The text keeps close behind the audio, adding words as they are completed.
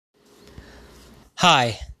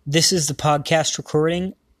Hi, this is the podcast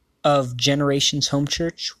recording of Generations Home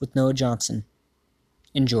Church with Noah Johnson.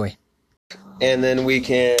 Enjoy. And then we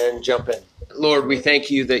can jump in. Lord, we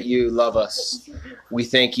thank you that you love us. We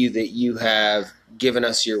thank you that you have given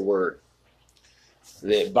us your word,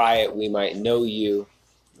 that by it we might know you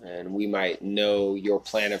and we might know your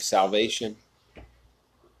plan of salvation.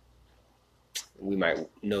 We might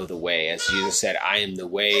know the way. As Jesus said, I am the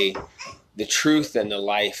way, the truth, and the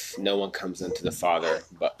life. No one comes unto the Father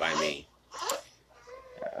but by me.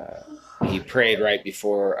 He prayed right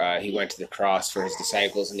before he went to the cross for his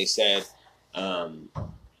disciples, and he said,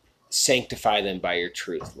 sanctify them by your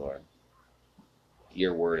truth, Lord.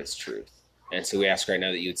 Your word is truth. And so we ask right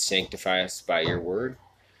now that you would sanctify us by your word,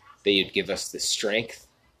 that you'd give us the strength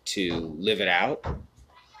to live it out.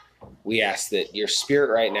 We ask that your spirit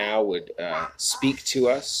right now would speak to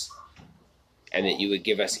us, and that you would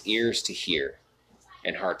give us ears to hear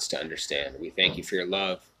and hearts to understand. We thank you for your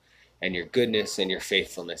love and your goodness and your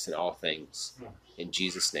faithfulness in all things. In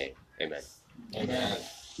Jesus' name, amen. Amen.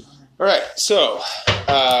 All right, so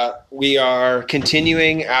we are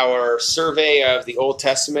continuing our survey of the Old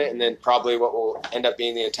Testament and then probably what will end up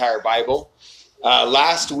being the entire Bible.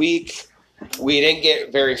 Last week, we didn't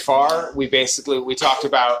get very far. We talked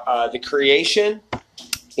about the creation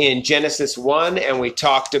in Genesis 1, and we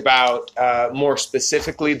talked about more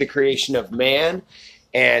specifically the creation of man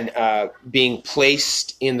and being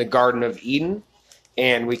placed in the Garden of Eden.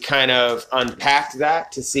 And we kind of unpacked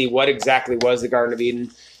that to see what exactly was the Garden of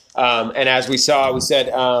Eden. And as we saw, we said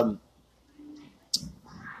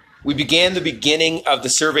we began the beginning of the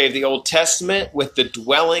survey of the Old Testament with the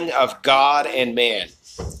dwelling of God and man,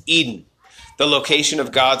 Eden, the location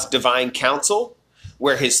of God's divine counsel,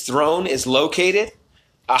 where his throne is located,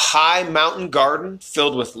 a high mountain garden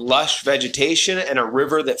filled with lush vegetation and a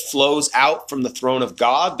river that flows out from the throne of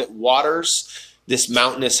God that waters this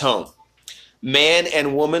mountainous home. Man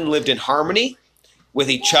and woman lived in harmony with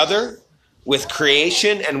each other, with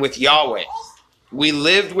creation, and with Yahweh. We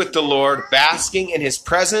lived with the Lord, basking in his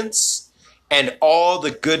presence and all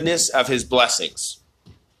the goodness of his blessings.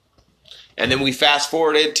 And then we fast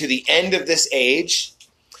forwarded to the end of this age,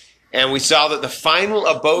 and we saw that the final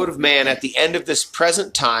abode of man at the end of this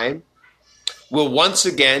present time will once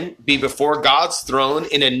again be before God's throne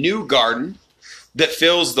in a new garden that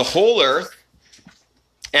fills the whole earth,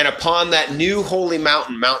 and upon that new holy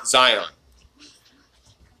mountain, Mount Zion.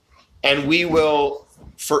 And we will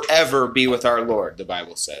forever be with our Lord, the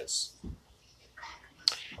Bible says.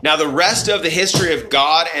 Now, the rest of the history of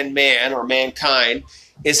God and man, or mankind,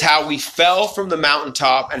 is how we fell from the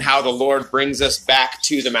mountaintop and how the Lord brings us back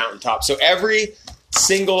to the mountaintop. So every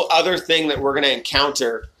single other thing that we're going to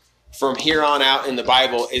encounter from here on out in the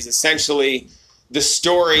Bible is essentially the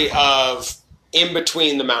story of in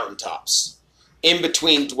between the mountaintops, in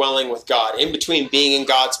between dwelling with God, in between being in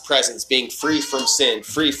God's presence, being free from sin,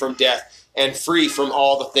 free from death, and free from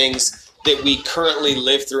all the things that we currently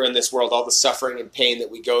live through in this world, all the suffering and pain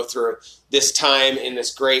that we go through this time in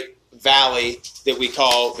this great valley that we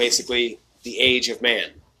call basically the age of man.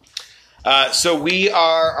 So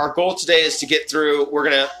our goal today is to get through, we're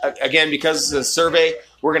going to, again, because this is a survey,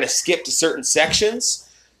 we're going to skip to certain sections.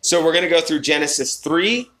 So we're going to go through Genesis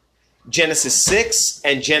 3, Genesis 6,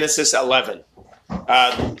 and Genesis 11.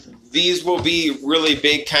 These will be really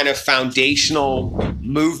big kind of foundational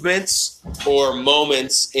movements or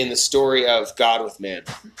moments in the story of God with man.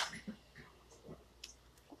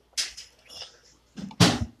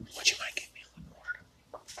 Would you mind giving me a little more?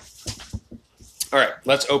 All right,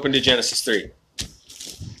 let's open to Genesis 3.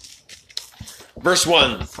 Verse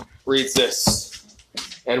 1 reads this,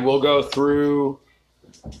 and we'll go through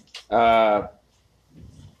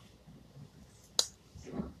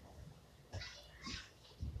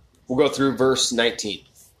verse 19.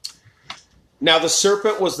 Now the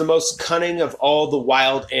serpent was the most cunning of all the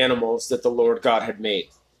wild animals that the Lord God had made.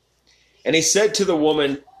 And he said to the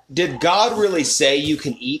woman, did God really say you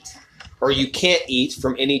can eat, or you can't eat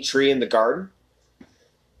from any tree in the garden?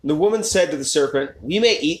 And the woman said to the serpent, we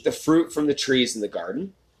may eat the fruit from the trees in the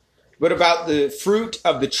garden, but about the fruit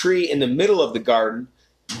of the tree in the middle of the garden,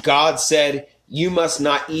 God said, you must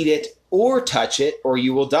not eat it or touch it, or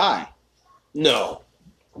you will die. No,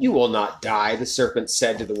 you will not die, the serpent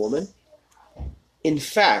said to the woman. In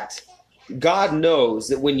fact, God knows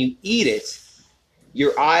that when you eat it,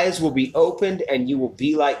 your eyes will be opened and you will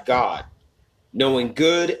be like God, knowing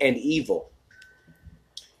good and evil.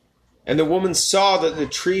 And the woman saw that the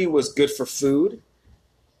tree was good for food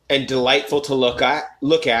and delightful to look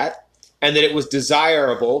at, and that it was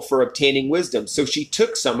desirable for obtaining wisdom. So she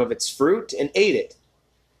took some of its fruit and ate it.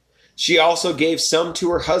 She also gave some to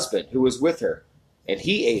her husband who was with her, and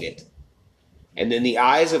he ate it. And then the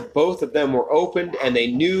eyes of both of them were opened, and they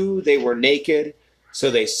knew they were naked. So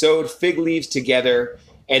they sewed fig leaves together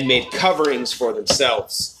and made coverings for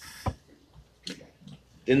themselves.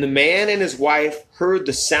 Then the man and his wife heard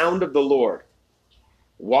the sound of the Lord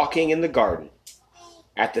walking in the garden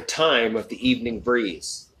at the time of the evening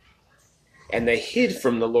breeze. And they hid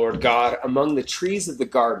from the Lord God among the trees of the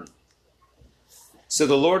garden. So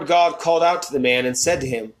the Lord God called out to the man and said to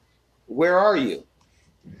him, "Where are you?"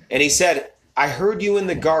 And he said, "I heard you in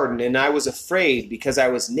the garden, and I was afraid because I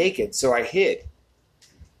was naked, so I hid."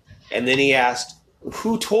 And then he asked,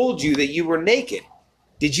 "Who told you that you were naked?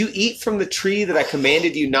 Did you eat from the tree that I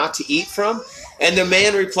commanded you not to eat from?" And the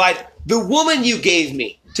man replied, "The woman you gave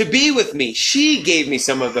me to be with me, she gave me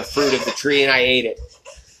some of the fruit of the tree, and I ate it."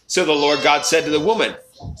 So the Lord God said to the woman,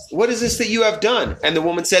 "What is this that you have done?" And the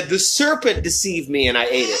woman said, "The serpent deceived me, and I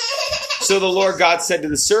ate it." So the Lord God said to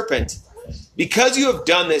the serpent, "Because you have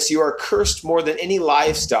done this, you are cursed more than any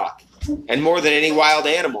livestock and more than any wild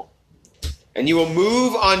animal. And you will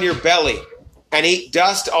move on your belly and eat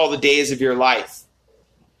dust all the days of your life.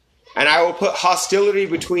 And I will put hostility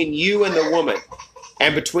between you and the woman,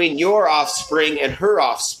 and between your offspring and her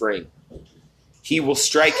offspring. He will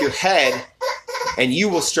strike your head, and you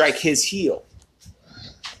will strike his heel."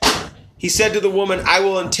 He said to the woman, "I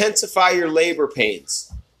will intensify your labor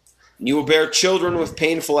pains, and you will bear children with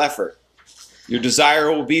painful effort. Your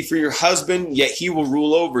desire will be for your husband, yet he will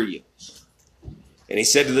rule over you." And he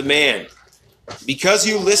said to the man, "Because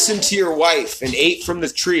you listened to your wife and ate from the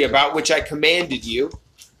tree about which I commanded you,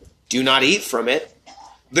 do not eat from it.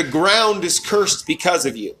 The ground is cursed because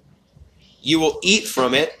of you. You will eat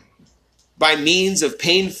from it by means of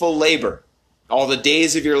painful labor all the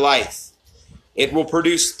days of your life. It will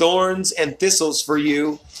produce thorns and thistles for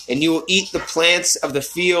you, and you will eat the plants of the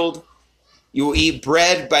field. You will eat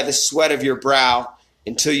bread by the sweat of your brow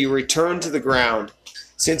until you return to the ground,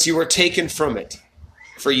 since you were taken from it.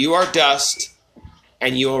 For you are dust,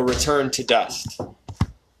 and you will return to dust."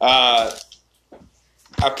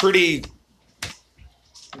 A pretty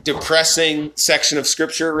depressing section of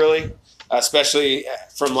Scripture, really, especially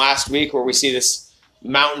from last week, where we see this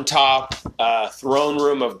mountaintop throne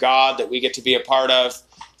room of God that we get to be a part of,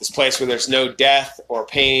 this place where there's no death or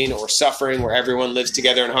pain or suffering, where everyone lives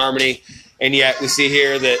together in harmony. And yet we see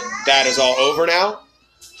here that that is all over now.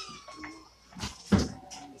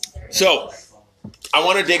 So I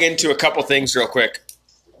want to dig into a couple things real quick.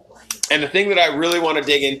 And the thing that I really want to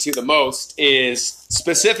dig into the most is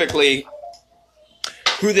specifically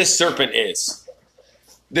who this serpent is.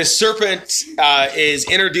 This serpent is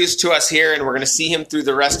introduced to us here, and we're going to see him through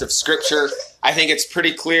the rest of Scripture. I think it's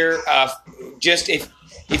pretty clear. Just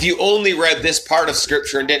if you only read this part of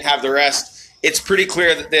Scripture and didn't have the rest, it's pretty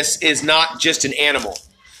clear that this is not just an animal,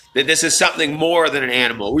 that this is something more than an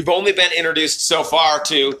animal. We've only been introduced so far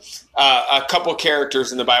to a couple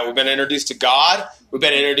characters in the Bible. We've been introduced to God, we've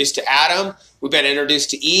been introduced to Adam, we've been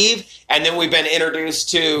introduced to Eve, and then we've been introduced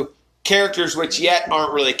to characters which yet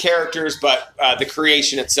aren't really characters, but the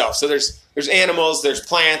creation itself. So there's animals, there's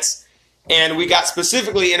plants, and we got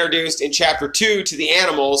specifically introduced in chapter 2 to the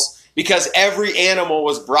animals because every animal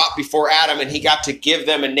was brought before Adam, and he got to give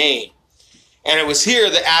them a name. And it was here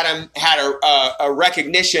that Adam had a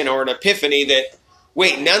recognition or an epiphany that,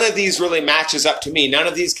 wait, none of these really matches up to me. None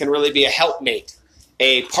of these can really be a helpmate,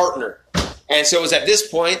 a partner. And so it was at this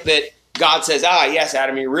point that God says, yes,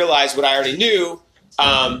 Adam, you realize what I already knew,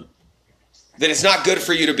 that it's not good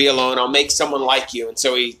for you to be alone. I'll make someone like you. And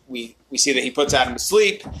so we see that he puts Adam to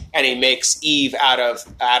sleep, and he makes Eve out of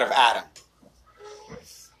Adam.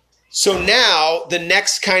 So now the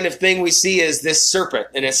next kind of thing we see is this serpent.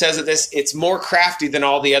 And it says that it's more crafty than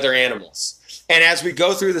all the other animals. And as we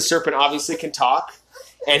go through, the serpent obviously can talk,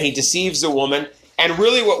 and he deceives the woman. And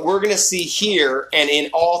really what we're going to see here, and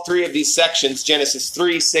in all three of these sections, Genesis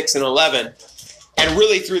 3, 6, and 11, and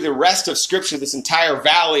really through the rest of Scripture, this entire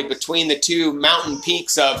valley between the two mountain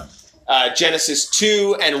peaks of Genesis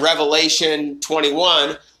 2 and Revelation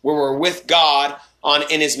 21, where we're with God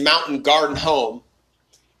in his mountain garden home,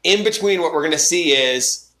 in between what we're going to see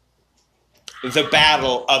is the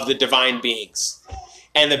battle of the divine beings.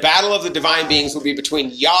 And the battle of the divine beings will be between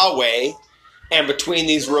Yahweh and between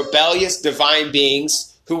these rebellious divine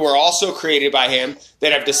beings who were also created by him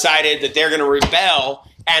that have decided that they're going to rebel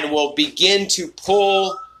and will begin to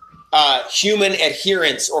pull human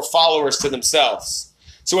adherents or followers to themselves.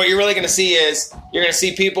 So what you're really going to see is you're going to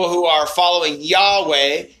see people who are following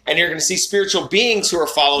Yahweh, and you're going to see spiritual beings who are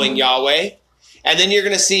following Yahweh, and then you're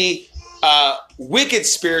going to see wicked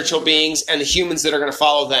spiritual beings and the humans that are going to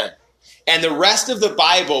follow them. And the rest of the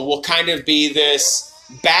Bible will kind of be this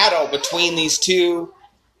battle between these two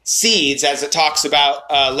seeds, as it talks about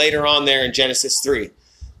later on there in Genesis 3.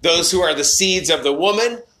 Those who are the seeds of the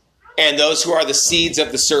woman and those who are the seeds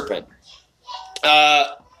of the serpent.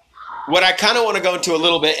 What I kind of want to go into a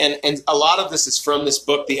little bit, and a lot of this is from this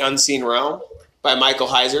book, The Unseen Realm, by Michael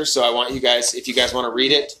Heiser. So I want you guys, if you guys want to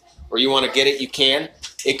read it or you want to get it, you can.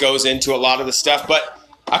 It goes into a lot of the stuff. But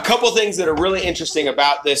a couple things that are really interesting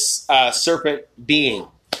about this serpent being.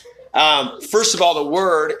 First of all, the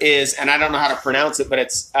word is, and I don't know how to pronounce it, but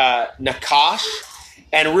it's nakash.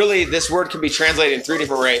 And really, this word can be translated in three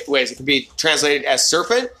different ways. It can be translated as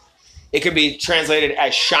serpent. It can be translated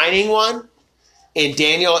as shining one. In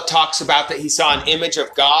Daniel, it talks about that he saw an image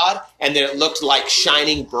of God and that it looked like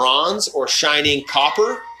shining bronze or shining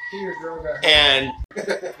copper. And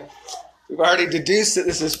we've already deduced that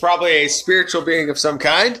this is probably a spiritual being of some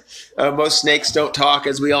kind. Most snakes don't talk,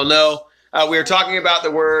 as we all know. We were talking about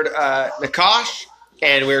the word nakash,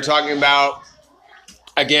 and we were talking about,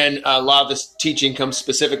 again, a lot of this teaching comes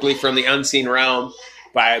specifically from The Unseen Realm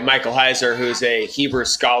by Michael Heiser, who's a Hebrew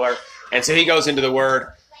scholar. And so he goes into the word.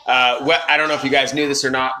 I don't know if you guys knew this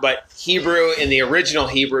or not, but Hebrew, in the original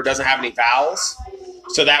Hebrew, doesn't have any vowels.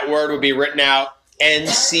 So that word would be written out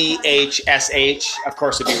N-C-H-S-H. Of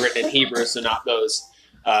course, it'd be written in Hebrew, so not those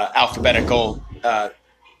alphabetical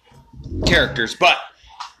characters. But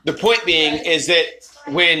the point being is that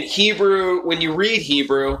when you read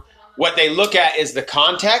Hebrew, what they look at is the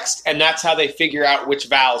context, and that's how they figure out which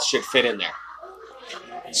vowels should fit in there.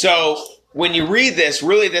 So when you read this,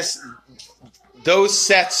 really those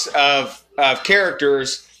sets of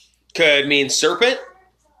characters could mean serpent.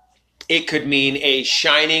 It could mean a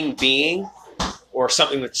shining being or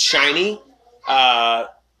something that's shiny.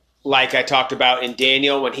 Like I talked about in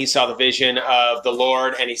Daniel when he saw the vision of the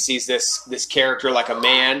Lord and he sees this character like a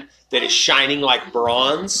man that is shining like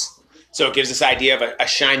bronze. So it gives this idea of a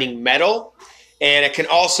shining metal. And it can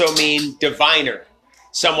also mean diviner,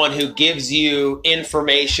 someone who gives you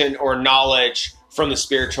information or knowledge from the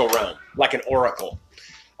spiritual realm, like an oracle.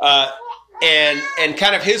 And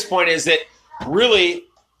kind of his point is that really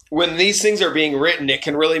when these things are being written, it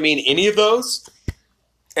can really mean any of those.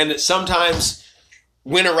 And that sometimes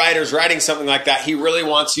when a writer's writing something like that, he really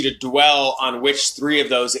wants you to dwell on which three of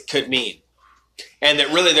those it could mean. And that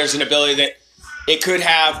really there's an ability that it could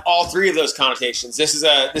have all three of those connotations. This is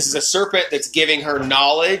a serpent that's giving her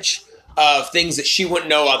knowledge of things that she wouldn't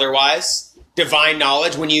know otherwise. Divine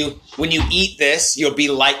knowledge. When you eat this, you'll be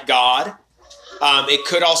like God. It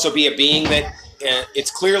could also be a being that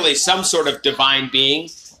it's clearly some sort of divine being.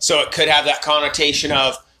 So it could have that connotation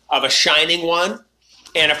of a shining one.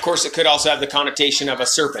 And of course, it could also have the connotation of a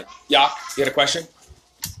serpent. Yak, you had a question?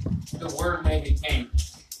 The word maybe came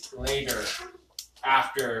later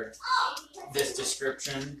after this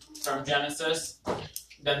description from Genesis.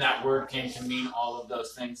 Then that word came to mean all of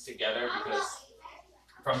those things together because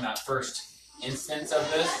from that first instance of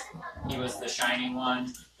this, he was the shining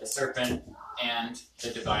one, the serpent, and the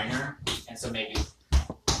diviner. And so maybe,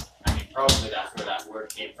 probably that's where that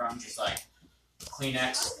word came from. Just like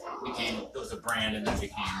Kleenex was a brand and then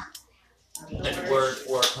became the word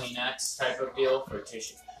for Kleenex type of deal for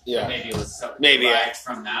tissue. Yeah. But maybe it was something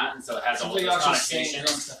from that, and so it has all those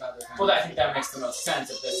connotations. Well, I think that makes the most sense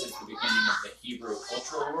if this is the beginning of the Hebrew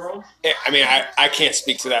cultural world. I can't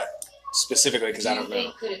speak to that specifically because I don't know. Do you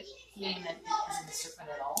think could it mean that it isn't a serpent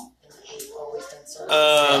at all? Has it always been sort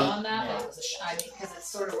of on that? But it was because it's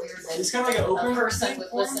sort of weird that it's kind of like an open a person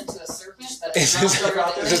would listen to a serpent, but Is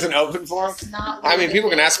this an open forum? It's not people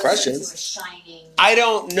can ask questions. I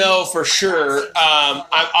don't know for sure.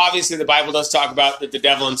 Obviously, the Bible does talk about that the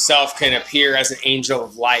devil himself can appear as an angel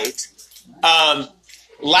of light.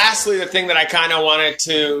 Lastly, the thing that I kind of wanted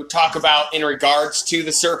to talk about in regards to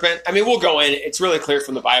the serpent, we'll go in. It's really clear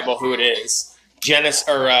from the Bible who it is.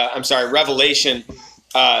 Revelation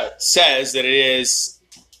says that it is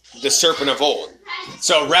the serpent of old.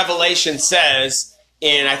 So Revelation says,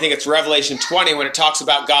 and I think it's Revelation 20, when it talks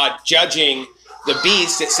about God judging the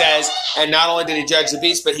beast, it says, and not only did he judge the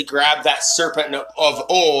beast, but he grabbed that serpent of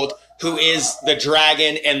old, who is the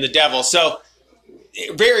dragon and the devil. So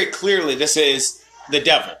very clearly, this is the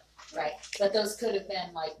devil. Right. But those could have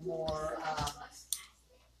been like more,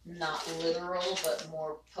 not literal, but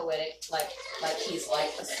more poetic, like he's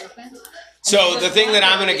like a serpent. So the thing that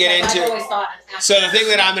I'm going to get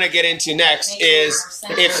into next is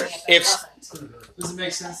if does it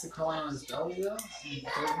make sense to call him on his belly though? In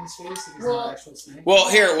Burton's face, if he's not an actual snake? Well,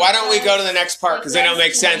 here, why don't we go to the next part because then it'll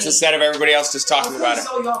make sense instead of everybody else just talking about it.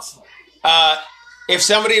 If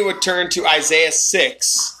somebody would turn to Isaiah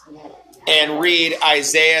 6 and read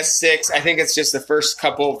Isaiah 6, I think it's just the first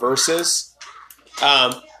couple verses.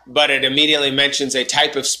 But it immediately mentions a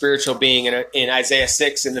type of spiritual being in Isaiah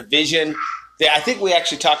 6 in the vision that I think we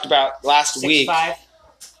actually talked about last week. 6:5.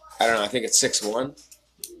 I don't know. I think it's 6:1.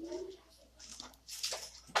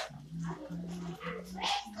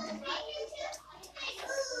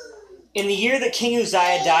 In the year that King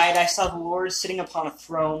Uzziah died, I saw the Lord sitting upon a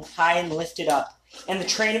throne, high and lifted up, and the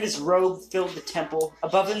train of his robe filled the temple.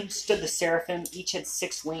 Above him stood the seraphim. Each had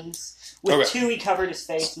 6 wings. With 2 he covered his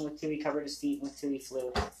face, and with 2 he covered his feet, and with 2 he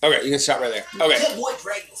flew. Okay, you can stop right there. Okay. Good boy,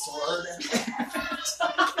 dragon sword.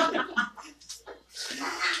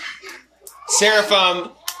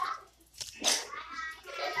 Seraphim.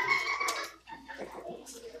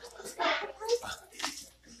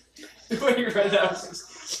 When you read that, I was just...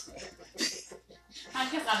 I'm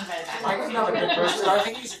just not invited back. Michael's not a good person. I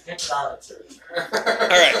think you should kick it out of church. All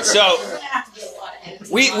right, so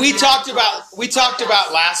we talked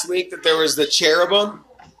about last week that there was the cherubim,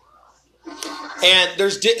 and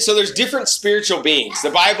there's different spiritual beings. The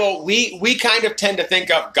Bible, we kind of tend to think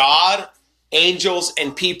of God, angels,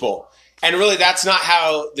 and people, and really that's not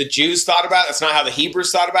how the Jews thought about it. That's not how the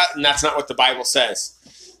Hebrews thought about it, and that's not what the Bible says.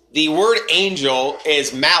 The word angel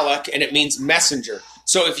is malak, and it means messenger.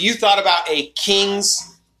 So if you thought about a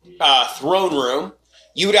king's throne room,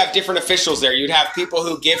 you would have different officials there. You'd have people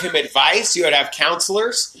who give him advice. You would have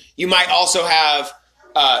counselors. You might also have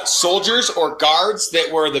soldiers or guards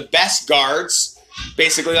that were the best guards,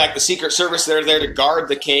 basically like the Secret Service that are there to guard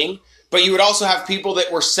the king. But you would also have people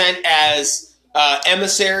that were sent as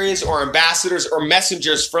emissaries or ambassadors or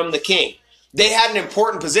messengers from the king. They had an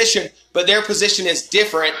important position, but their position is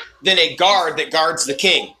different than a guard that guards the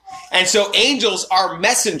king. And so angels are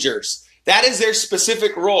messengers. That is their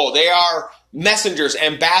specific role. They are messengers,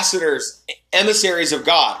 ambassadors, emissaries of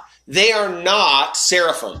God. They are not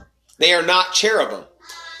seraphim. They are not cherubim.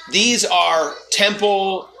 These are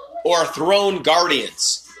temple or throne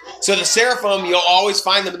guardians. So the seraphim, you'll always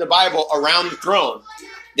find them in the Bible around the throne.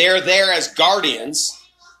 They're there as guardians,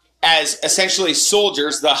 as essentially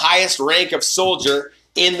soldiers, the highest rank of soldier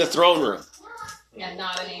in the throne room. And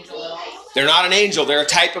not an angel at all. They're not an angel. They're a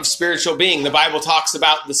type of spiritual being. The Bible talks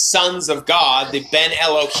about the sons of God, the Ben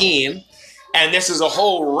Elohim, and this is a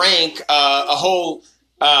whole rank, a whole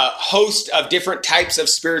host of different types of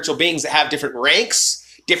spiritual beings that have different ranks,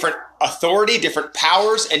 different authority, different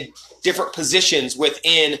powers, and different positions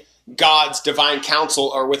within God's divine counsel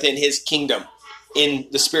or within his kingdom in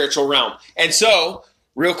the spiritual realm. And so,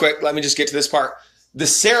 real quick, let me just get to this part. The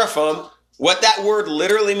seraphim, what that word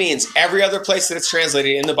literally means, every other place that it's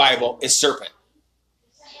translated in the Bible, is serpent.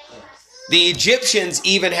 The Egyptians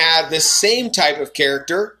even had this same type of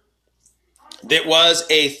character that was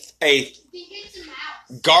a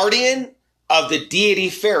guardian of the deity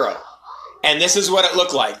Pharaoh. And this is what it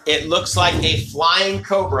looked like. It looks like a flying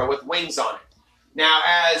cobra with wings on it. Now,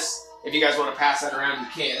 if you guys want to pass that around,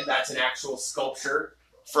 you can. That's an actual sculpture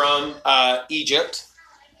from Egypt.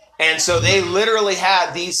 And so they literally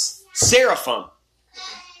had these seraphim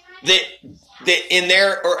that in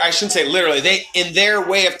their, or I shouldn't say literally, in their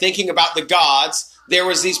way of thinking about the gods, there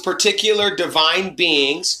was these particular divine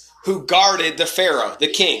beings who guarded the Pharaoh, the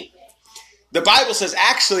king. The Bible says,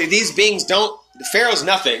 actually, these beings Pharaoh's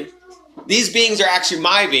nothing. These beings are actually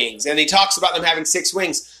my beings. And he talks about them having 6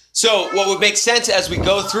 wings. So what would make sense as we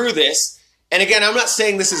go through this, and again, I'm not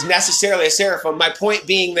saying this is necessarily a seraphim, my point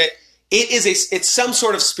being that it's some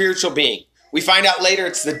sort of spiritual being. We find out later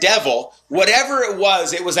it's the devil. Whatever it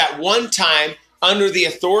was at one time under the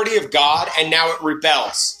authority of God, and now it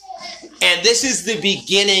rebels. And this is the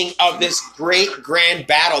beginning of this great grand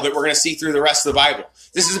battle that we're going to see through the rest of the Bible.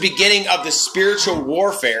 This is the beginning of the spiritual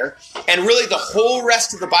warfare, and really the whole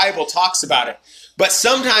rest of the Bible talks about it. But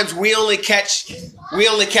sometimes we only catch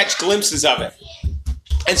glimpses of it.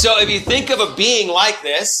 And so if you think of a being like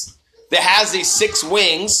this that has these 6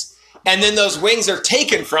 wings, and then those wings are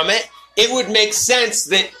taken from it, it would make sense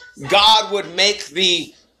that God would make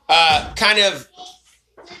the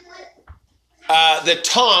the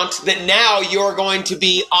taunt that now you're going to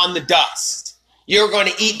be on the dust. You're going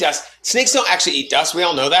to eat dust. Snakes don't actually eat dust. We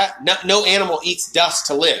all know that. No animal eats dust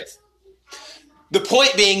to live. The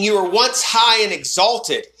point being, you were once high and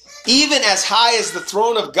exalted, even as high as the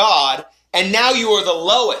throne of God, and now you are the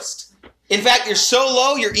lowest. In fact, you're so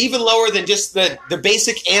low, you're even lower than just the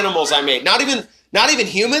basic animals I made. Not even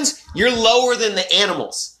humans, you're lower than the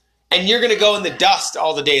animals. And you're going to go in the dust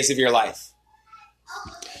all the days of your life.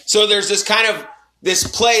 So there's this kind of, this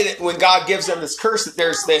play that when God gives them this curse, that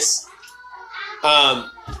there's this,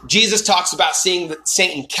 Jesus talks about seeing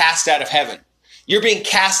Satan cast out of heaven. You're being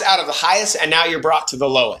cast out of the highest, and now you're brought to the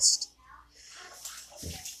lowest.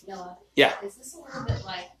 Noah, Yeah. is this a little bit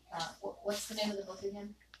like, what's the name of the book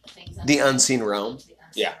again? Things The Unseen Realm. The Unseen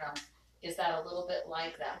Yeah. Realm. Is that a little bit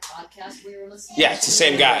like that podcast we were listening Yeah, to? it's the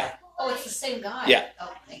same guy. Oh, it's the same guy. Yeah.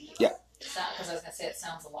 Oh, thank you. Yeah. Because I was gonna say it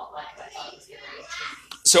sounds a lot like it. I thought it was very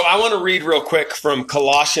intriguing. So I want to read real quick from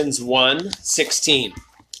Colossians 1:16.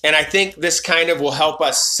 And I think this kind of will help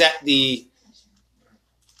us set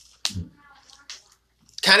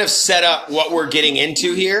up what we're getting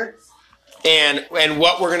into here and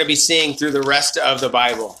what we're going to be seeing through the rest of the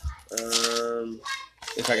Bible.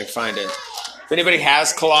 If I can find it. If anybody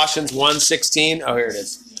has Colossians 1:16, oh, here it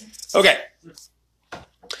is. Okay. It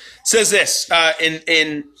says this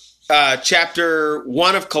in chapter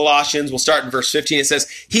 1 of Colossians. We'll start in verse 15. It says,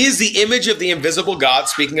 "He is the image of the invisible God,"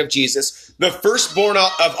 speaking of Jesus, "the firstborn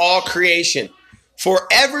of all creation. For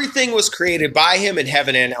everything was created by him in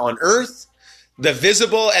heaven and on earth, the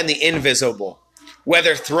visible and the invisible,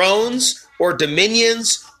 whether thrones or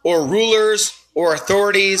dominions or rulers or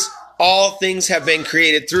authorities, all things have been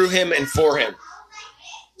created through him and for him."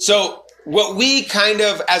 So what we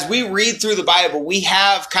as we read through the Bible, we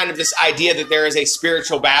have kind of this idea that there is a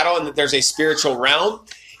spiritual battle and that there's a spiritual realm.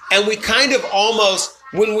 And we kind of almost,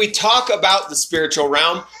 when we talk about the spiritual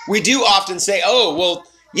realm, we do often say, oh, well,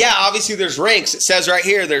 yeah, obviously there's ranks. It says right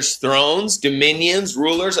here, there's thrones, dominions,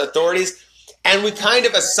 rulers, authorities. And we kind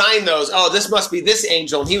of assign those, oh, this must be this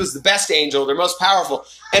angel, and he was the best angel, they're most powerful.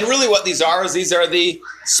 And really what these are is these are the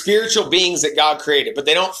spiritual beings that God created, but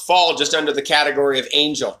they don't fall just under the category of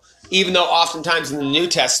angel, even though oftentimes in the New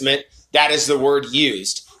Testament, that is the word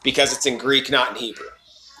used, because it's in Greek, not in Hebrew,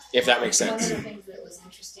 if that makes sense. One of the things that was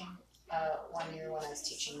interesting one year when I was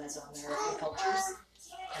teaching Mesoamerican cultures,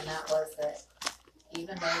 and that was that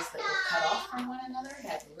even those that were cut off from one another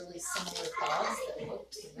had really similar gods that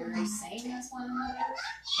looked very same as one another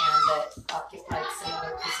and that occupied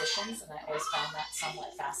similar positions, and I always found that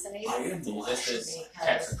somewhat fascinating. This is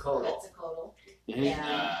Because Quetzalcoatl. Quetzalcoatl.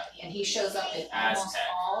 Mhm. And he shows up in almost Aztec.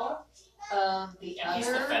 all of the And he's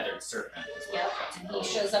the other. feathered serpent as well. Yep, and he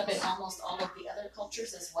shows up in almost all of the other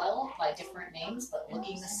cultures as well by different names, but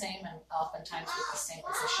looking the same and oftentimes with the same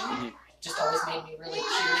position. Just always made me really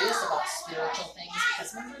curious about spiritual things,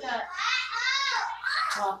 because remember that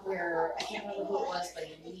talk where I can't remember who it was, but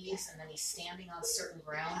he leaves and then he's standing on certain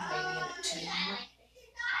ground, maybe in a tomb.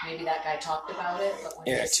 Maybe that guy talked about it, but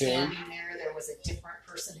when he was standing there was a different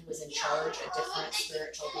person who was in charge, a different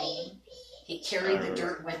spiritual being. He carried the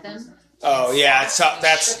dirt with him. Oh, yeah,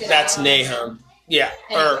 that's Nahum. Yeah,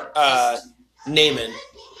 or Naaman.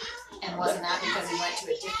 And wasn't that because he went to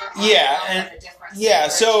a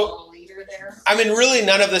different so leader there? I mean, really,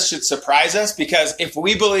 none of this should surprise us, because if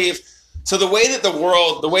we believe, so the way that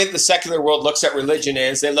the secular world looks at religion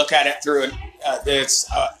is they look at it through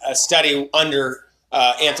a study under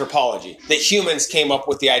anthropology, that humans came up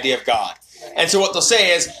with the idea of God. And so what they'll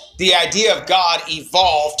say is the idea of God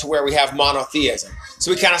evolved to where we have monotheism. So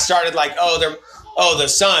we kind of started like, the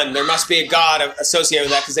sun, there must be a God associated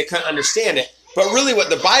with that, because they couldn't understand it. But really what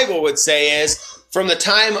the Bible would say is, from the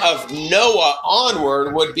time of Noah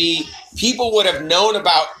onward, would be people would have known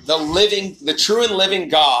about the true and living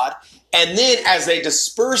God. And then as they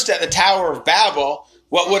dispersed at the Tower of Babel,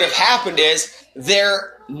 what would have happened is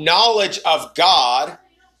their knowledge of God,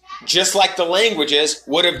 just like the languages,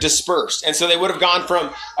 would have dispersed. And so they would have gone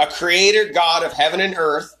from a creator God of heaven and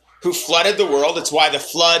earth who flooded the world. It's why the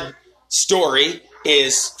flood story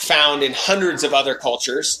is found in hundreds of other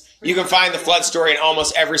cultures. You can find the flood story in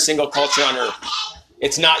almost every single culture on earth.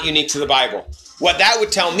 It's not unique to the Bible. What that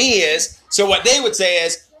would tell me is, so what they would say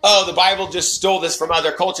is, oh, the Bible just stole this from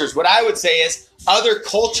other cultures. What I would say is, other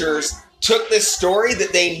cultures took this story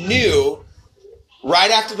that they knew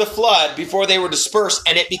right after the flood, before they were dispersed,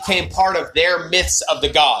 and it became part of their myths of the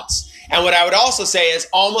gods. And what I would also say is,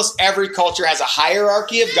 almost every culture has a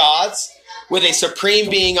hierarchy of gods with a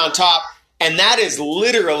supreme being on top, and that is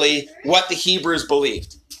literally what the Hebrews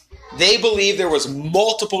believed. They believed there was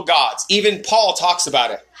multiple gods. Even Paul talks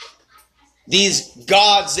about it. These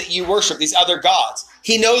gods that you worship, these other gods.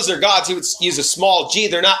 He knows they're gods. He would use a small g.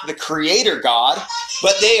 They're not the creator God,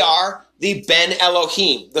 but they are the Ben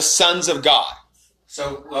Elohim, the sons of God.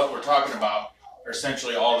 So what we're talking about are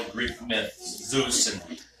essentially all the Greek myths, Zeus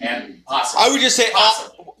and possibly. I would just say,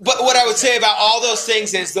 but what I would say about all those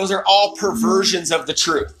things is those are all perversions of the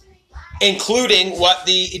truth, including what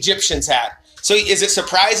the Egyptians had. So is it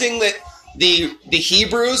surprising that the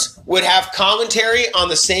Hebrews would have commentary on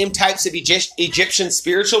the same types of Egyptian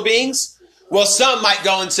spiritual beings? Well, some might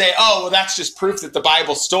go and say, oh, well, that's just proof that the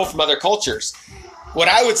Bible stole from other cultures. What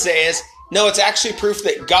I would say is, no, it's actually proof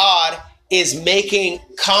that God is making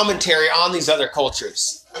commentary on these other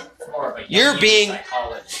cultures. More of a Your being,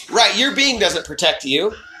 psychology. right, your being doesn't protect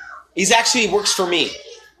you. He's actually works for me.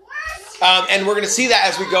 And we're going to see that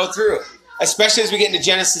as we go through, especially as we get into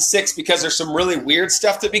Genesis 6, because there's some really weird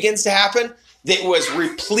stuff that begins to happen that was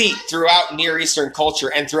replete throughout Near Eastern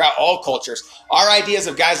culture and throughout all cultures. Our ideas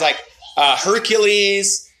of guys like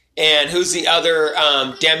Hercules and who's the other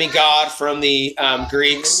demigod from the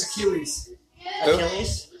Greeks? Achilles. Who?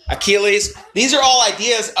 Achilles. These are all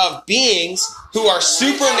ideas of beings who are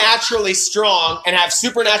supernaturally strong and have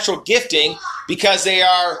supernatural gifting because they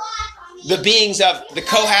are the beings of the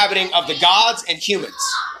cohabiting of the gods and humans.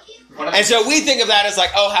 And so we think of that as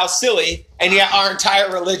like, oh, how silly. And yet our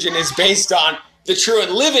entire religion is based on the true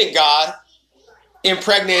and living God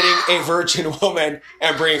impregnating a virgin woman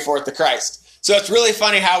and bringing forth the Christ. So it's really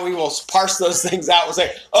funny how we will parse those things out. We'll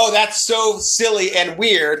say, oh, that's so silly and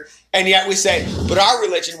weird. And yet we say, but our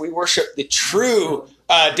religion, we worship the true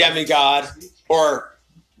demigod, or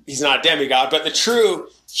he's not a demigod, but the true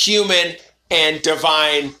human and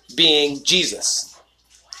divine being, Jesus.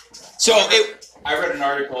 So I read an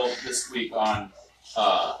article this week on,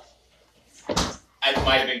 it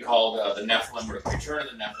might have been called the Nephilim or the Return of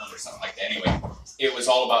the Nephilim or something like that. Anyway, it was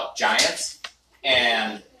all about giants,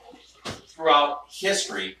 and throughout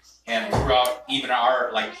history and throughout even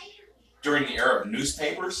our, like, during the era of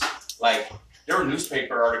newspapers, like, there were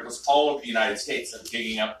newspaper articles all over the United States of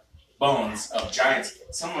digging up bones of giants,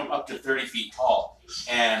 some of them up to 30 feet tall.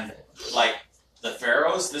 And, like, the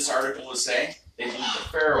pharaohs, this article was saying, they believed the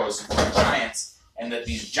pharaohs were giants, and that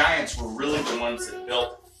these giants were really the ones that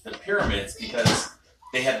built the pyramids because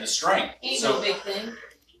they had the strength. Ain't no big thing.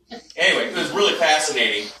 Anyway, it was really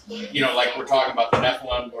fascinating. You know, like we're talking about the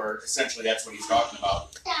Nephilim, or essentially that's what he's talking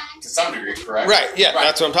about to some degree, correct? right, yeah,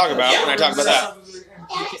 that's what I'm talking about when I talk about that.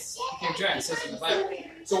 Became giant, it says in the Bible.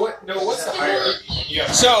 So what's the hierarchy?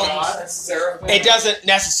 So God, seraphim. it doesn't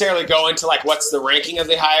necessarily go into like what's the ranking of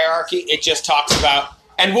the hierarchy. It just talks about,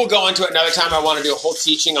 and we'll go into it another time. I want to do a whole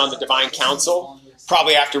teaching on the divine council,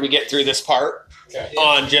 probably after we get through this part, Okay.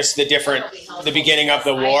 on just the beginning of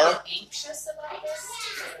the war. I get anxious about this.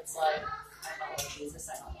 It's like, I follow Jesus,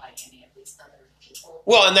 I don't like any of these other people.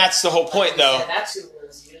 Well, and that's the whole point, though. Yeah, that's who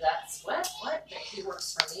rules you. That's what? He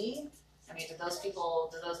works for me? I mean, do those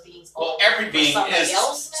beings Well, all every work for being somebody is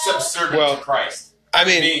else now? subservient Well, to Christ. I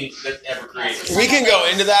mean, Being that ever created. we can go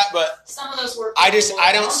into that, but Some of those work. I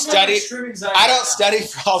don't study Extreme for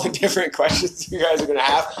all the different questions you guys are going to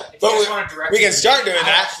have. If But you guys we- want to direct we can me, start doing I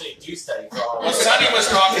that. actually do study for all Well, of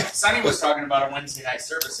Sonny was talking about a Wednesday night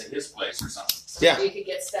service at his place or something. So Yeah. you could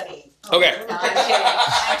get studying. Okay. No, I'm kidding.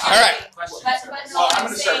 All right. But no, Well, I'm I'm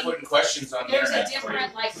going to start saying putting questions on the there's a internet for you.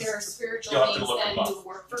 different, like there are spiritual You'll have to beings look then them up. who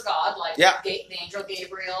work for God, like Yeah. the angel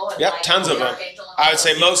Gabriel. And Yep, like tons of the them. archangel and I all would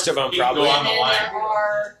say those. most of them You can go probably. on And the then line. there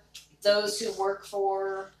are those who work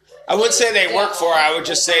for. I wouldn't say they work for. I would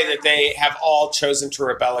just say that they have all chosen to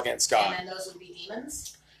rebel against God. And then those would be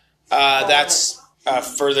demons. That's a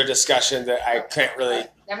further discussion that I can't really.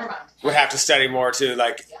 Never mind. Would have to study more to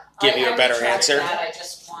like Yeah. give you a better retracted answer. That. I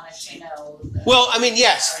just wanted to know. That Well, I mean,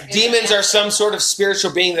 yes, demons are some sort of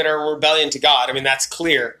spiritual being that are in rebellion to God. I mean, that's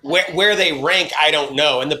clear. Where they rank, I don't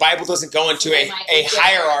know, and the Bible doesn't go into they a might be different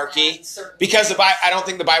hierarchy than certain because I don't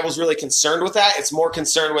think the Bible's really concerned with that. It's more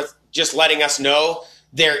concerned with just letting us know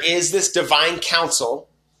there is this divine council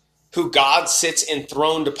who God sits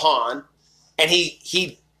enthroned upon, and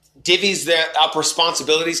he divvies up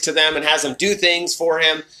responsibilities to them and has them do things for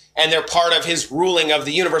him, and they're part of his ruling of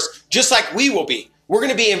the universe, just like we will be. We're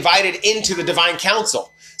going to be invited into the divine council.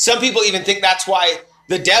 Some people even think that's why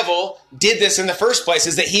the devil did this in the first place,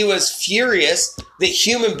 is that he was furious that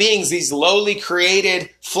human beings, these lowly created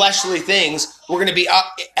fleshly things, were going to be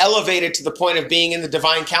elevated to the point of being in the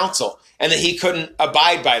divine council, and that he couldn't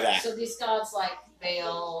abide by that. So these gods like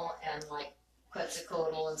Baal and like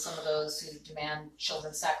Quetzalcoatl and some of those who demand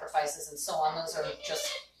children's sacrifices and so on, those are just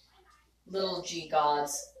little g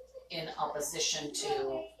gods in opposition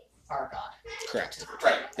to our God. Correct.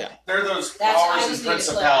 Right. Yeah. They're those That's- I powers just and need to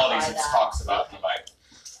principalities clarify it that. talks about in the Bible.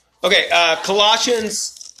 Okay,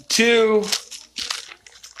 Colossians 2.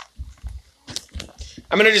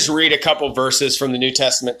 I'm going to just read a couple verses from the New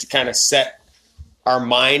Testament to kind of set our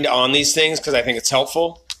mind on these things because I think it's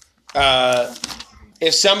helpful.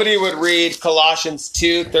 If somebody would read Colossians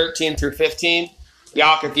 2, 13 through 15.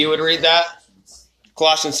 Yak, if you would read that.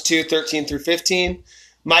 Colossians 2, 13 through 15.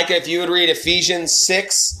 Micah, if you would read Ephesians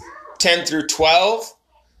 6, 10 through 12.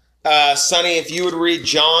 Sonny, if you would read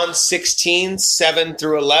John 16, 7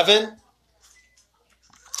 through 11.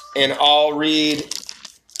 And I'll read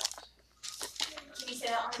Can you say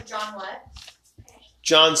that one? John what?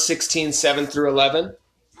 John 16, 7 through 11.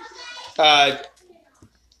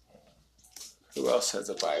 Who else has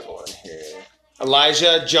a Bible in here?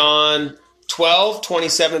 Elijah, John 12,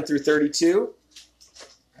 27 through 32.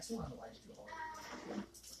 I still have Elijah do all of it.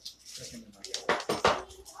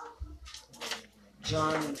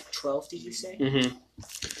 John 12, did you say? Mm-hmm.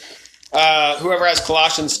 Whoever has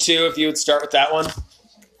Colossians 2, if you would start with that one.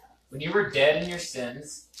 When you were dead in your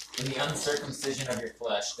sins, in the uncircumcision of your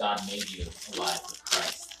flesh, God made you alive with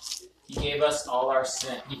Christ. He forgave us all our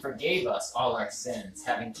sins,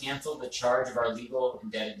 having canceled the charge of our legal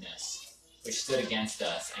indebtedness, which stood against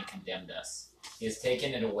us and condemned us. He has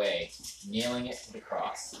taken it away, nailing it to the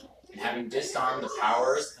cross. And having disarmed the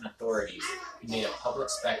powers and authorities, he made a public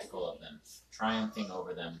spectacle of them, triumphing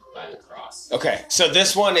over them by the cross. Okay, so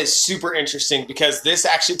this one is super interesting because this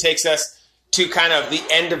actually takes us to kind of the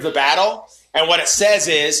end of the battle. And what it says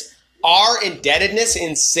is our indebtedness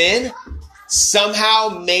in sin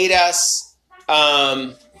somehow made us,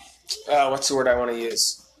 what's the word I want to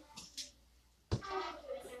use?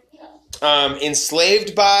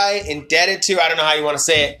 Enslaved by, indebted to, I don't know how you want to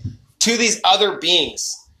say it, to these other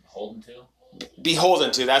beings.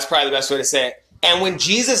 Beholden to, that's probably the best way to say it. And when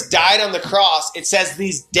Jesus died on the cross, it says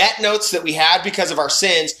these debt notes that we had because of our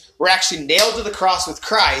sins were actually nailed to the cross with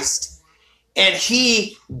Christ. And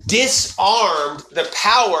he disarmed the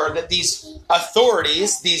power that these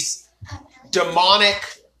authorities, these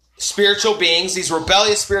demonic spiritual beings, these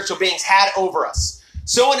rebellious spiritual beings had over us.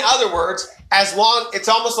 So in other words, it's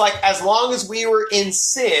almost like as long as we were in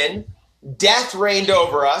sin, death reigned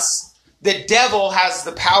over us. The devil has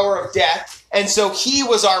the power of death. And so he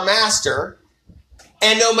was our master.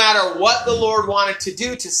 And no matter what the Lord wanted to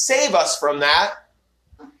do to save us from that,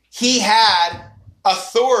 he had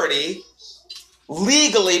authority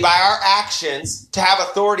legally by our actions to have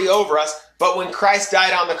authority over us. But when Christ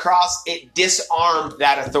died on the cross, it disarmed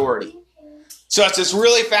that authority. So it's this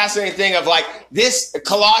really fascinating thing of like this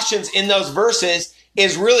Colossians in those verses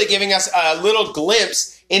is really giving us a little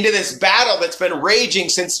glimpse into this battle that's been raging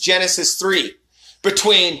since Genesis 3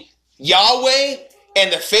 between Yahweh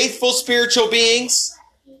and the faithful spiritual beings,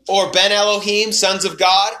 or Ben Elohim, sons of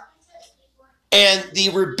God, and the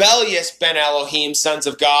rebellious Ben Elohim, sons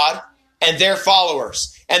of God, and their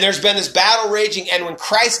followers. And there's been this battle raging, and when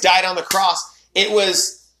Christ died on the cross, it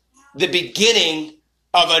was the beginning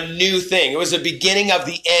of a new thing. It was the beginning of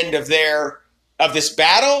the end of this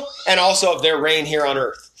battle and also of their reign here on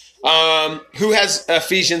earth. Who has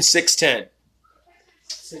Ephesians 6:10?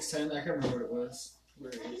 6:10, I can't remember what it was.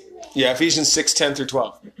 Where is it? Yeah, Ephesians 6:10 through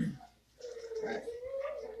 12. Right.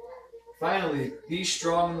 Finally, be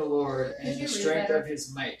strong in the Lord and the strength of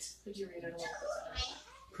his might. Could you read it a little bit?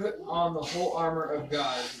 Put on the whole armor of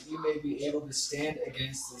God, that you may be able to stand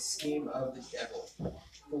against the scheme of the devil.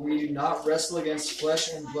 For we do not wrestle against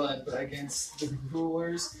flesh and blood, but against the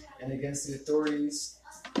rulers and against the authorities,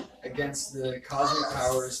 against the cosmic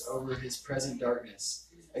powers over his present darkness,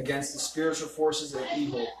 against the spiritual forces of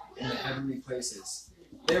evil in the heavenly places.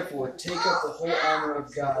 Therefore, take up the whole armor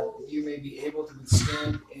of God, that you may be able to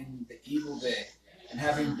withstand in the evil day, and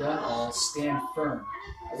having done all, stand firm.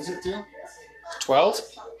 What was it through? 12?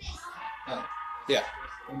 Oh. Yeah.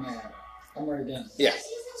 I'm already done. Yeah.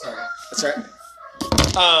 Sorry. That's right.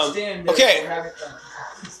 Stand okay. Have it done.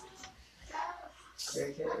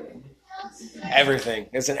 Okay. Everything.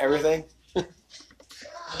 Isn't everything?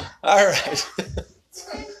 All right.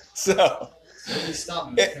 So, Nobody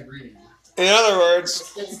stopped me. I kept reading. in other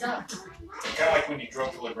words, Good stuff. Kind of like when you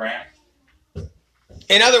drove to LeGrand.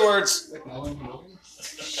 in other words, Like Mullen Logan?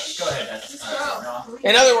 Go ahead.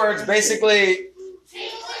 basically,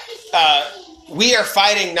 we are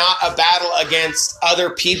fighting not a battle against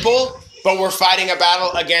other people, but we're fighting a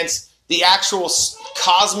battle against the actual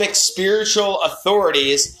cosmic spiritual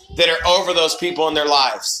authorities that are over those people in their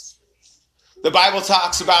lives. The Bible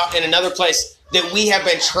talks about in another place that we have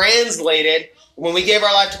been translated. When we gave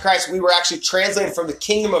our life to Christ, we were actually translated from the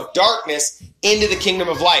kingdom of darkness into the kingdom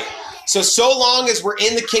of light. So long as we're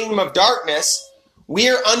in the kingdom of darkness, we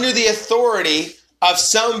are under the authority of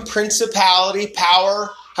some principality, power,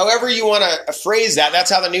 however you want to phrase that.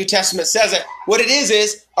 That's how the New Testament says it. What it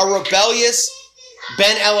is a rebellious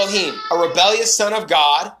Ben Elohim, a rebellious son of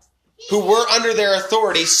God, who we're under their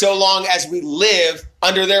authority so long as we live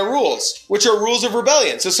under their rules, which are rules of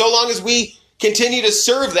rebellion. So long as we continue to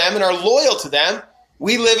serve them and are loyal to them,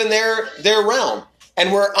 we live in their realm,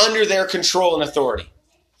 and we're under their control and authority.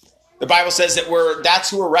 The Bible says that that's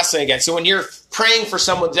who we're wrestling against. So when you're praying for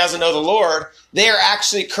someone who doesn't know the Lord, they are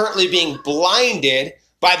actually currently being blinded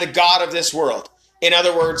by the god of this world. In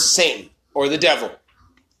other words, Satan or the devil.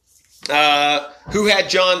 Who had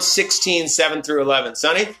John 16, 7 through 11?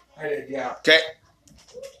 Sonny? I did, yeah. Okay.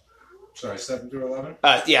 Sorry, 7 through 11?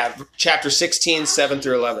 Yeah, chapter 16, 7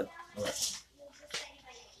 through 11. Okay.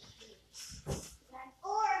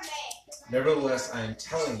 Nevertheless, I am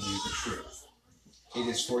telling you the truth. It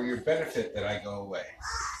is for your benefit that I go away.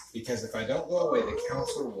 Because if I don't go away, the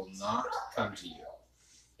counselor will not come to you.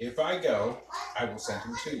 If I go, I will send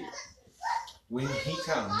him to you. When he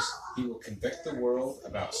comes, he will convict the world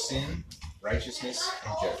about sin, righteousness,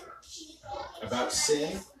 and judgment. About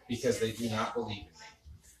sin, because they do not believe in me.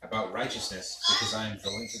 About righteousness, because I am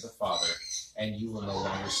going to the Father, and you will no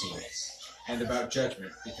longer see me. And about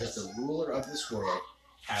judgment, because the ruler of this world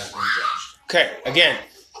has been judged. Okay, again,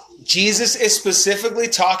 Jesus is specifically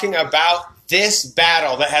talking about this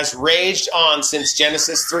battle that has raged on since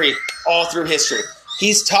Genesis 3, all through history.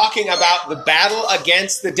 He's talking about the battle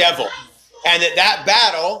against the devil, and that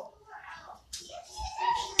battle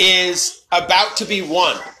is about to be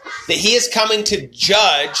won. That he is coming to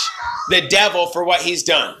judge the devil for what he's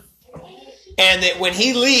done. And that when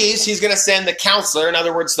he leaves, he's going to send the counselor, in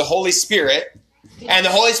other words, the Holy Spirit. And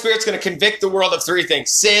the Holy Spirit's going to convict the world of three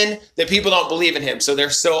things. Sin, that people don't believe in him, so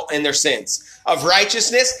they're still in their sins. Of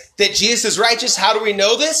righteousness, that Jesus is righteous. How do we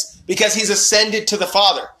know this? Because he's ascended to the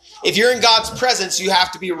Father. If you're in God's presence, you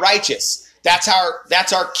have to be righteous. That's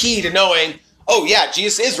our key to knowing, oh yeah,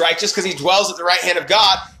 Jesus is righteous because he dwells at the right hand of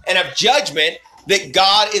God. And of judgment, that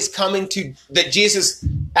God is coming to, that Jesus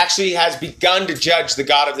actually has begun to judge the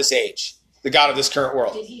God of this age, the God of this current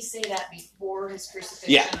world. Did he say that before his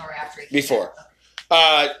crucifixion or after? Before.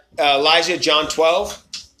 Elijah, John 12.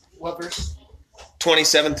 What verse?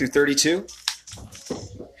 27 through 32.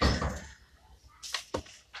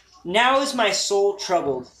 Now is my soul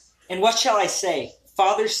troubled, and what shall I say?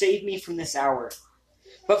 Father, save me from this hour.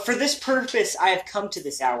 But for this purpose I have come to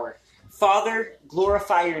this hour. Father,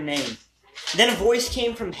 glorify your name. Then a voice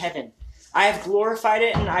came from heaven. I have glorified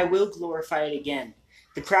it, and I will glorify it again.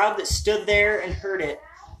 The crowd that stood there and heard it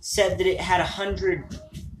said that it had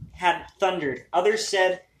thundered. Others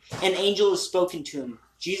said, an angel has spoken to him.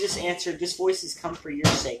 Jesus answered, this voice has come for your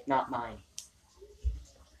sake, not mine.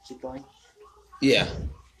 Keep going. Yeah.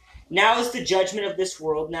 Now is the judgment of this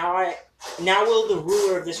world. Now will the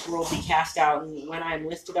ruler of this world be cast out, and when I am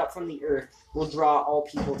lifted up from the earth, will draw all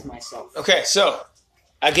people to myself. Okay, so,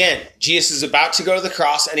 again, Jesus is about to go to the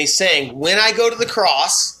cross, and he's saying, when I go to the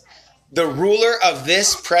cross, the ruler of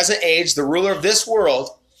this present age, the ruler of this world,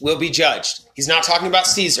 will be judged. He's not talking about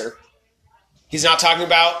Caesar. He's not talking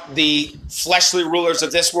about the fleshly rulers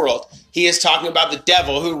of this world. He is talking about the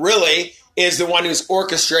devil, who really is the one who's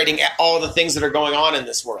orchestrating all the things that are going on in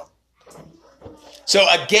this world. So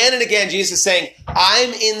again and again, Jesus is saying,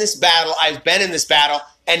 I'm in this battle, I've been in this battle,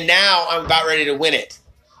 and now I'm about ready to win it.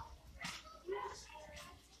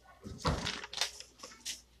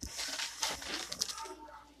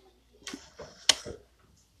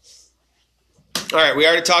 All right, we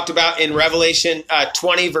already talked about in Revelation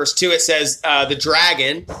 20, verse 2, it says the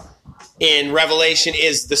dragon in Revelation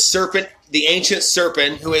is the serpent, the ancient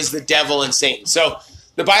serpent, who is the devil and Satan. So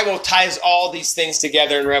the Bible ties all these things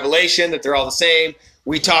together in Revelation, that they're all the same.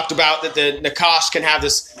 We talked about that the Nakash can have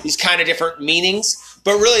these kind of different meanings.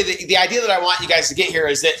 But really, the idea that I want you guys to get here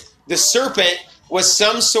is that the serpent was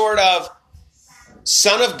some sort of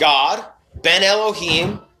son of God, Ben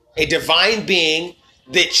Elohim, a divine being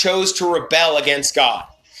that chose to rebel against God.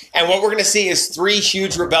 And what we're going to see is three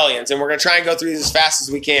huge rebellions. And we're going to try and go through these as fast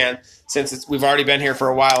as we can, since we've already been here for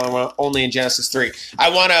a while and we're only in Genesis 3.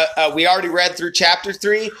 We already read through chapter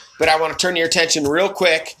 3, but I want to turn your attention real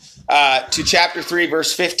quick to chapter 3,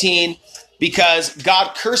 verse 15, because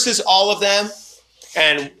God curses all of them.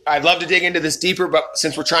 And I'd love to dig into this deeper, but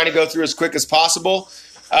since we're trying to go through as quick as possible,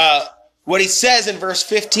 what he says in verse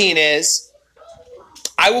 15 is,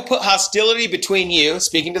 I will put hostility between you,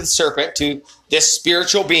 speaking to the serpent, to this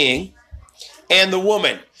spiritual being, and the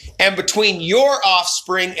woman. And between your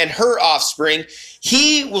offspring and her offspring,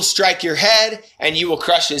 he will strike your head and you will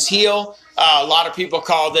crush his heel. A lot of people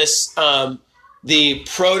call this the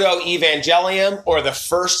proto-evangelium, or the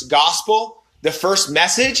first gospel, the first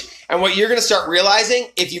message. And what you're going to start realizing,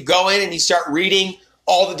 if you go in and you start reading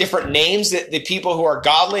all the different names that the people who are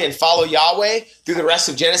godly and follow Yahweh through the rest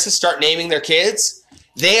of Genesis start naming their kids,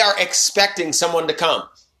 they are expecting someone to come.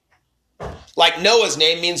 Like Noah's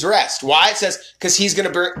name means rest. Why? It says, because he's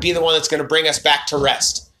going to be the one that's going to bring us back to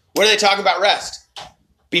rest. What are they talking about rest?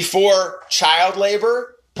 Before child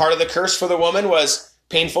labor, part of the curse for the woman was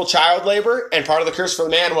painful child labor, and part of the curse for the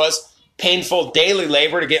man was painful daily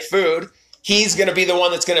labor to get food. He's going to be the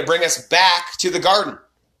one that's going to bring us back to the garden,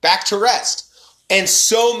 back to rest. And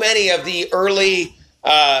so many of the early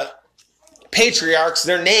patriarchs,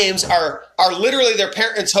 their names are literally their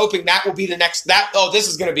parents hoping that will be the next, this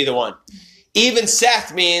is going to be the one. Even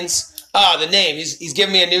Seth means, the name, he's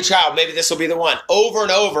giving me a new child, maybe this will be the one. Over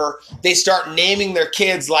and over, they start naming their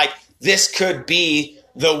kids like this could be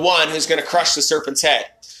the one who's going to crush the serpent's head.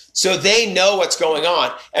 So they know what's going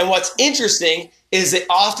on. And what's interesting is that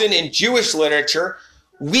often in Jewish literature,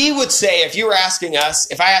 we would say, if you were asking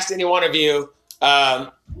us, if I asked any one of you,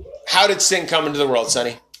 how did sin come into the world,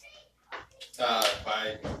 Sonny?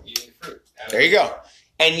 By eating fruit. There you go.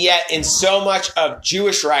 And yet, in so much of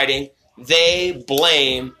Jewish writing, they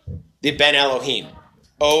blame the Ben Elohim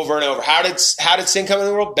over and over. How did sin come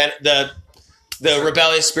into the world? The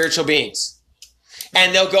rebellious spiritual beings.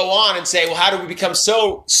 And they'll go on and say, well, how did we become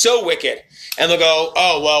so wicked? And they'll go,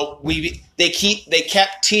 oh, well, they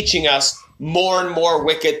kept teaching us more and more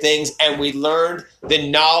wicked things, and we learned the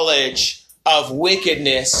knowledge of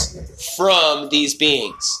wickedness from these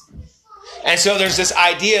beings. And so there's this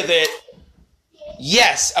idea that,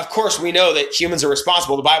 yes, of course we know that humans are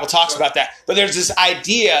responsible. The Bible talks about that. But there's this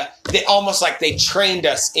idea that almost like they trained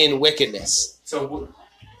us in wickedness. So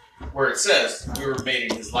where it says we were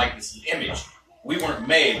made in his likeness and image, we weren't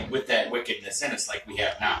made with that wickedness in us like we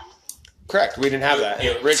have now. Correct. We didn't have that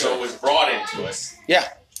originally. So it was brought into us. Yeah.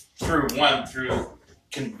 Through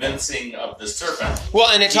convincing of the serpent.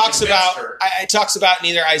 Well, and it talks about in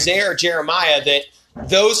either Isaiah or Jeremiah that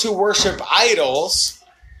those who worship idols,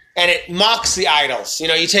 and it mocks the idols. You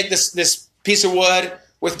know, you take this piece of wood,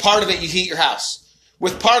 with part of it you heat your house.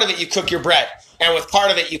 With part of it you cook your bread. And with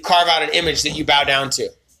part of it you carve out an image that you bow down to.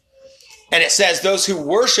 And it says those who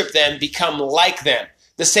worship them become like them.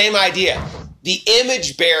 The same idea. The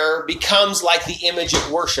image bearer becomes like the image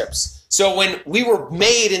it worships. So when we were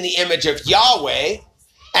made in the image of Yahweh,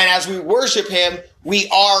 and as we worship him, we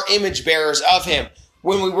are image bearers of him.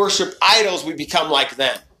 When we worship idols, we become like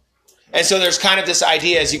them. And so there's kind of this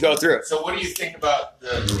idea as you go through it. So what do you think about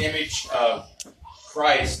the image of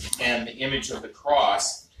Christ and the image of the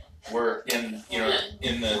cross, where in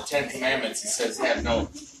the Ten Commandments it says have no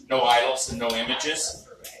idols and no images?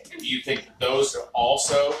 Do you think those are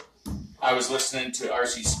also? I was listening to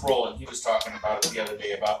R.C. Sproul, and he was talking about it the other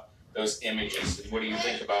day about those images. And what do you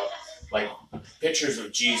think about like pictures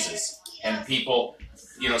of Jesus and people?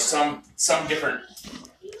 You know, some different.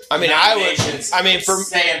 Stay in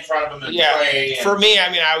front of them and pray. For me,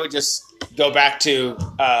 I would just go back to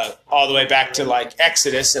all the way back to like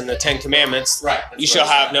Exodus and the Ten Commandments. Right. You shall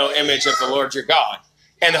have no image of the Lord your God.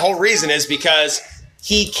 And the whole reason is because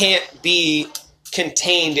he can't be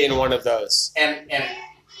contained in one of those. And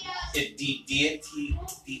it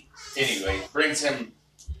brings him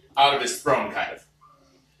out of his throne, kind of.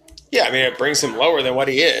 Yeah, it brings him lower than what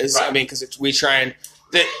he is. Right. Because we try and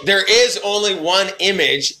there is only one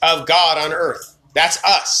image of God on earth. That's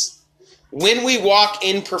us. When we walk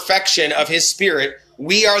in perfection of his spirit,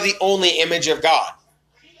 we are the only image of God.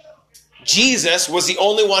 Jesus was the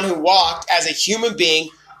only one who walked as a human being,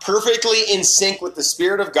 perfectly in sync with the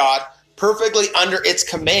Spirit of God, perfectly under its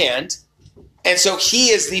command. And so he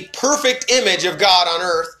is the perfect image of God on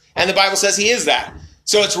earth, and the Bible says he is that.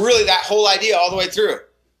 So it's really that whole idea all the way through.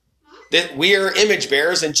 That we are image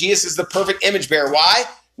bearers, and Jesus is the perfect image bearer. Why?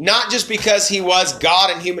 Not just because he was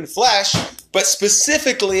God in human flesh, but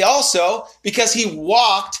specifically also because he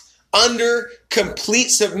walked under complete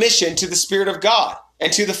submission to the Spirit of God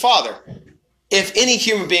and to the Father. If any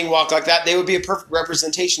human being walked like that, they would be a perfect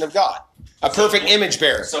representation of God, a perfect image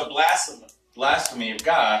bearer. So blasphemy of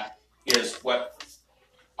God is what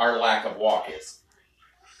our lack of walk is.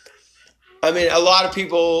 A lot of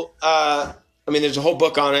people, there's a whole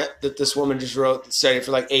book on it that this woman just wrote, studied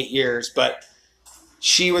for like 8 years, but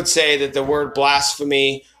she would say that the word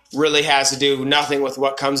blasphemy really has to do nothing with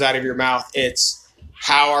what comes out of your mouth. It's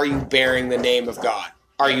how are you bearing the name of God?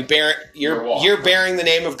 Are you bearing, you're bearing the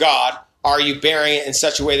name of God. Are you bearing it in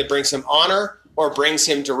such a way that brings him honor or brings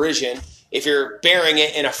him derision? If you're bearing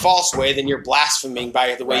it in a false way, then you're blaspheming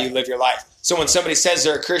by the way you live your life. So when somebody says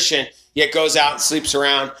they're a Christian, yet goes out and sleeps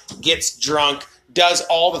around, gets drunk, does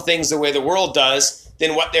all the things the way the world does,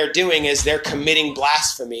 then what they're doing is they're committing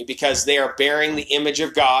blasphemy because they are bearing the image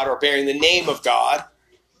of God or bearing the name of God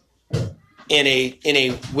in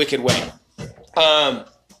a wicked way.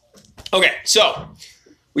 Okay, so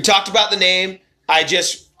we talked about the name.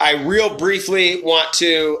 I real briefly want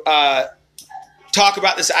to talk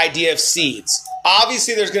about this idea of seeds.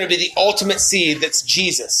 Obviously, there's going to be the ultimate seed that's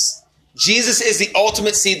Jesus. Jesus is the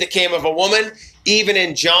ultimate seed that came of a woman. Even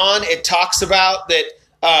in John, it talks about that.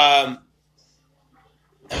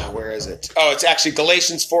 Where is it? Oh, it's actually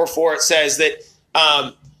Galatians 4:4. It says that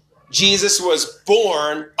Jesus was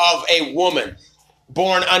born of a woman,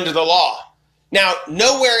 born under the law. Now,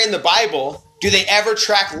 nowhere in the Bible do they ever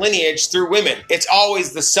track lineage through women. It's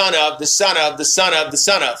always the son of, the son of, the son of, the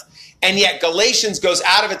son of. And yet Galatians goes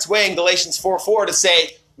out of its way in Galatians 4:4 to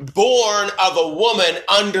say born of a woman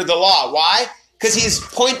under the law. Why? Because he's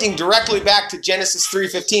pointing directly back to Genesis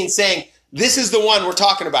 3:15, saying, this is the one we're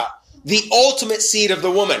talking about, the ultimate seed of the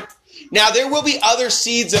woman. Now, there will be other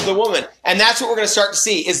seeds of the woman, and that's what we're going to start to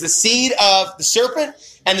see, is the seed of the serpent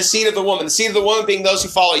and the seed of the woman. The seed of the woman being those who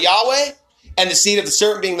follow Yahweh, and the seed of the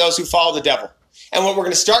serpent being those who follow the devil. And what we're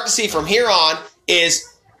going to start to see from here on is,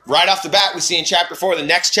 right off the bat, we see in chapter 4, the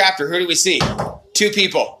next chapter, who do we see? Two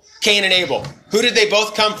people, Cain and Abel. Who did they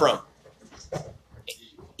both come from?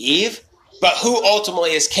 Eve. But who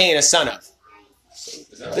ultimately is Cain a son of?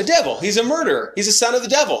 The devil. He's a murderer. He's a son of the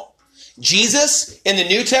devil. Jesus, in the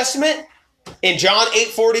New Testament, in John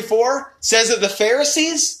 8:44, says of the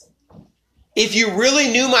Pharisees, if you really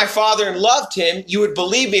knew my Father and loved him, you would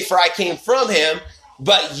believe me, for I came from him,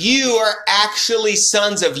 but you are actually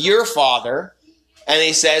sons of your father. And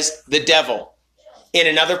he says, the devil. In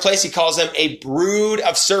another place, he calls them a brood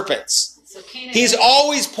of serpents. So He's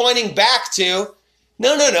always pointing back to,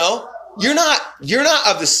 no. You're not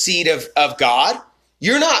of the seed of God.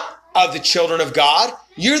 You're not of the children of God.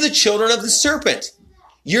 You're the children of the serpent.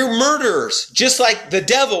 You're murderers, just like the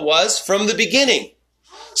devil was from the beginning.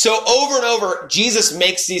 So over and over, Jesus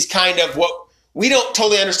makes these kind of, what we don't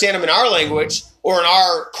totally understand them in our language or in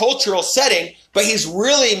our cultural setting, but he's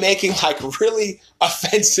really making like really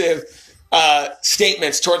offensive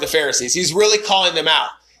statements toward the Pharisees. He's really calling them out.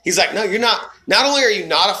 He's like, no, you're not. Not only are you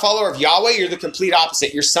not a follower of Yahweh, you're the complete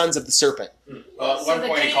opposite. You're sons of the serpent. Well, at So one the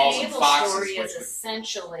point he Cain calls and them Abel foxes. story is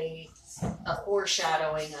essentially a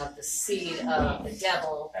foreshadowing of the seed of the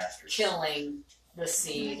devil killing the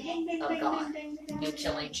seed of God and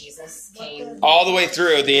killing Jesus. Cain. All the way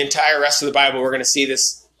through the entire rest of the Bible, we're going to see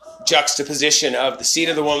this juxtaposition of the seed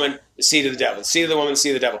of the woman, the seed of the devil, the seed of the woman, the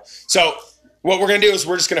seed of the devil. So what we're going to do is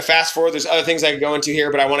we're just going to fast forward. There's other things I could go into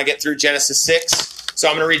here, but I want to get through Genesis 6. So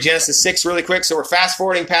I'm going to read Genesis 6 really quick. So we're fast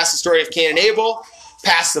forwarding past the story of Cain and Abel,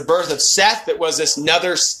 past the birth of Seth that was this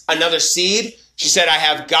another seed. She said, I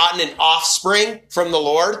have gotten an offspring from the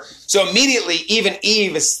Lord. So immediately, even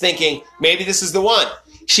Eve is thinking, maybe this is the one.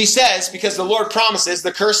 She says, because the Lord promises,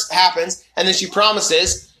 the curse happens, and then she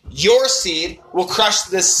promises, your seed will crush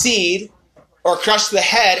the seed, or crush the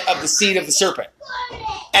head of the seed of the serpent.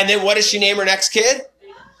 And then what does she name her next kid?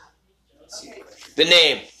 The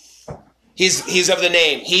name. He's of the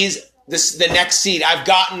name. He's the next seed. I've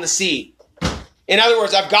gotten the seed. In other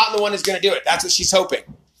words, I've gotten the one who's going to do it. That's what she's hoping.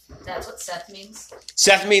 That's what Seth means?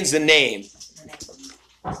 Seth means the name.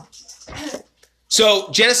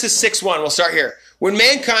 So Genesis 6:1, we'll start here. When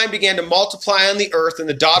mankind began to multiply on the earth and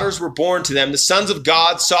the daughters were born to them, the sons of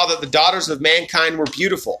God saw that the daughters of mankind were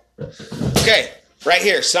beautiful. Okay, right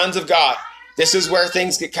here, sons of God. This is where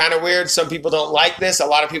things get kind of weird. Some people don't like this. A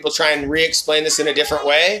lot of people try and re-explain this in a different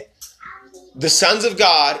way. The sons of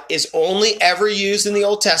God is only ever used in the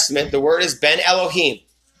Old Testament. The word is Ben Elohim.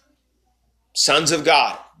 Sons of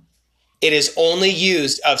God. It is only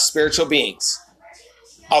used of spiritual beings.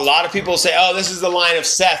 A lot of people say, oh, this is the line of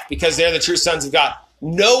Seth because they're the true sons of God.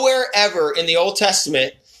 Nowhere ever in the Old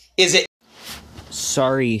Testament is it.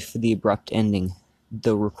 Sorry for the abrupt ending.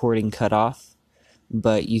 The recording cut off,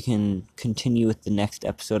 but you can continue with the next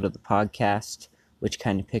episode of the podcast, which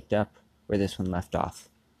kind of picked up where this one left off.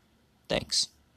 Thanks.